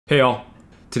Hey y'all,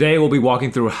 today we'll be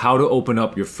walking through how to open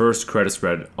up your first credit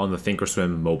spread on the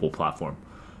thinkorswim mobile platform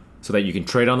so that you can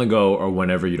trade on the go or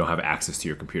whenever you don't have access to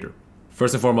your computer.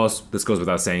 First and foremost, this goes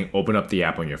without saying, open up the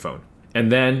app on your phone. And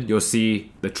then you'll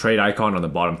see the trade icon on the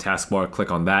bottom taskbar,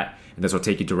 click on that, and this will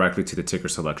take you directly to the ticker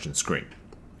selection screen.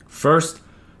 First,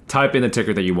 type in the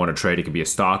ticker that you want to trade. It could be a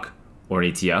stock or an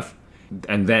ETF,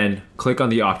 and then click on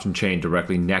the option chain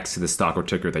directly next to the stock or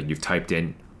ticker that you've typed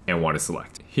in and want to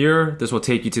select. Here, this will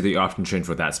take you to the option chain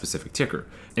for that specific ticker.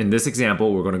 In this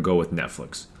example, we're going to go with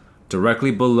Netflix.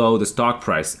 Directly below the stock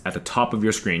price at the top of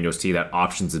your screen, you'll see that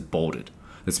options is bolded.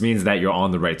 This means that you're on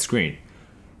the right screen.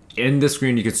 In this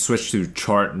screen, you can switch to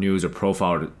chart, news, or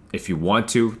profile if you want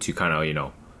to kind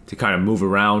of move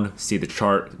around, see the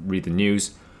chart, read the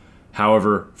news.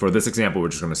 However, for this example, we're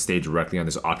just going to stay directly on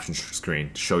this options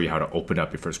screen to show you how to open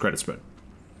up your first credit spread.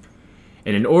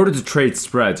 And in order to trade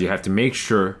spreads, you have to make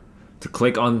sure to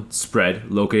click on spread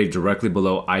located directly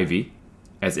below IV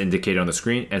as indicated on the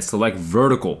screen and select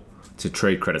vertical to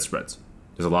trade credit spreads.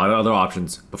 There's a lot of other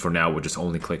options, but for now we'll just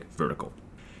only click vertical.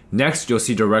 Next, you'll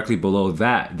see directly below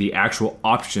that the actual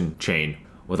option chain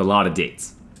with a lot of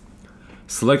dates.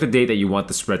 Select the date that you want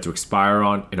the spread to expire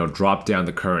on and it'll drop down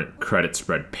the current credit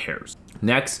spread pairs.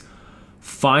 Next,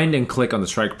 find and click on the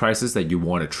strike prices that you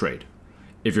want to trade.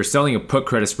 If you're selling a put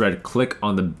credit spread, click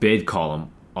on the bid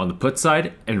column on the put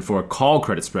side, and for a call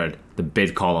credit spread, the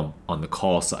bid column on the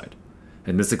call side.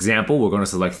 In this example, we're going to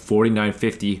select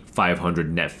 49.50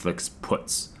 500 Netflix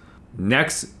puts.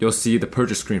 Next, you'll see the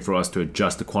purchase screen for us to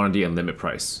adjust the quantity and limit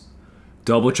price.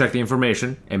 Double check the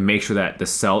information and make sure that the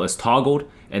sell is toggled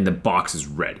and the box is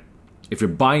red. If you're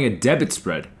buying a debit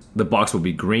spread, the box will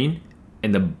be green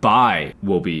and the buy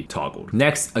will be toggled.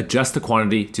 Next, adjust the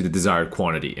quantity to the desired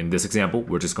quantity. In this example,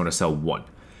 we're just going to sell one.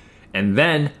 And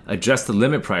then adjust the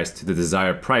limit price to the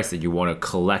desired price that you want to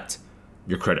collect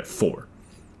your credit for.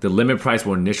 The limit price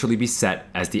will initially be set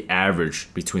as the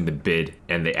average between the bid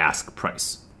and the ask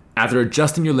price. After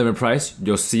adjusting your limit price,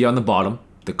 you'll see on the bottom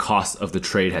the cost of the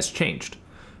trade has changed.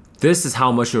 This is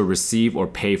how much you'll receive or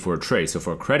pay for a trade. So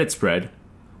for a credit spread,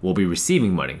 we'll be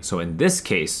receiving money. So in this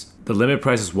case, the limit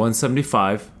price is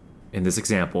 $175 in this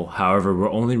example. However,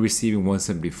 we're only receiving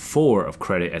 $174 of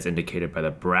credit as indicated by the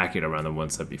bracket around the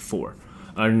 $174.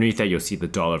 Underneath that, you'll see the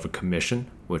dollar for commission,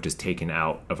 which is taken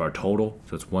out of our total.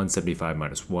 So it's $175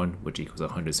 minus 1, which equals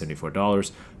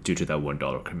 $174 due to that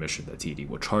 $1 commission that TD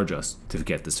will charge us to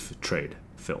get this trade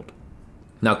filled.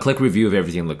 Now click review if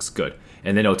everything looks good.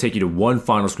 And then it'll take you to one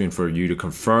final screen for you to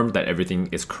confirm that everything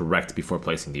is correct before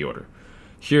placing the order.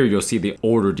 Here you'll see the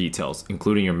order details,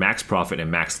 including your max profit and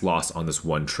max loss on this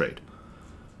one trade.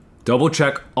 Double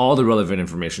check all the relevant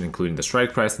information, including the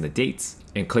strike price and the dates,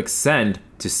 and click send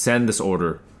to send this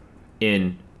order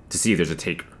in to see if there's a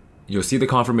taker. You'll see the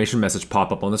confirmation message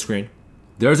pop up on the screen.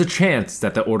 There's a chance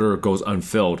that the order goes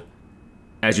unfilled,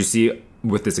 as you see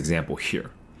with this example here.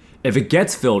 If it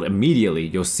gets filled immediately,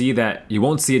 you'll see that you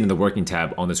won't see it in the working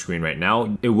tab on the screen right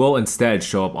now. It will instead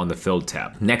show up on the filled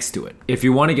tab next to it. If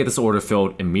you want to get this order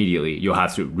filled immediately, you'll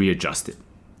have to readjust it.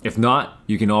 If not,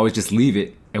 you can always just leave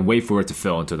it and wait for it to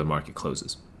fill until the market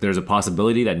closes. There's a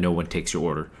possibility that no one takes your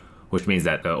order, which means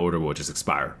that the order will just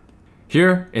expire.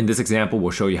 Here, in this example, we'll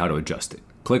show you how to adjust it.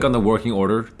 Click on the working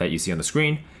order that you see on the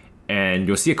screen, and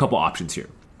you'll see a couple options here.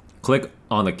 Click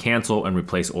on the cancel and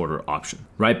replace order option,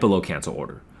 right below cancel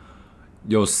order.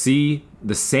 You'll see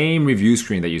the same review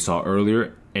screen that you saw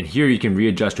earlier, and here you can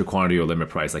readjust your quantity or limit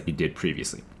price like you did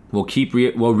previously.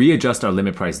 We'll readjust our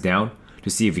limit price down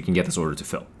to see if we can get this order to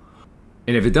fill.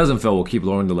 And if it doesn't fill, we'll keep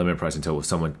lowering the limit price until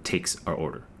someone takes our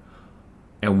order.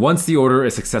 And once the order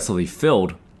is successfully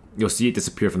filled, you'll see it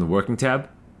disappear from the working tab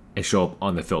and show up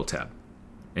on the fill tab.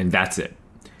 And that's it.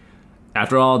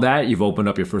 After all that, you've opened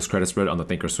up your first credit spread on the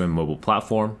thinkorswim mobile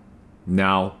platform.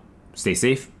 Now, stay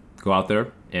safe, go out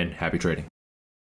there, and happy trading.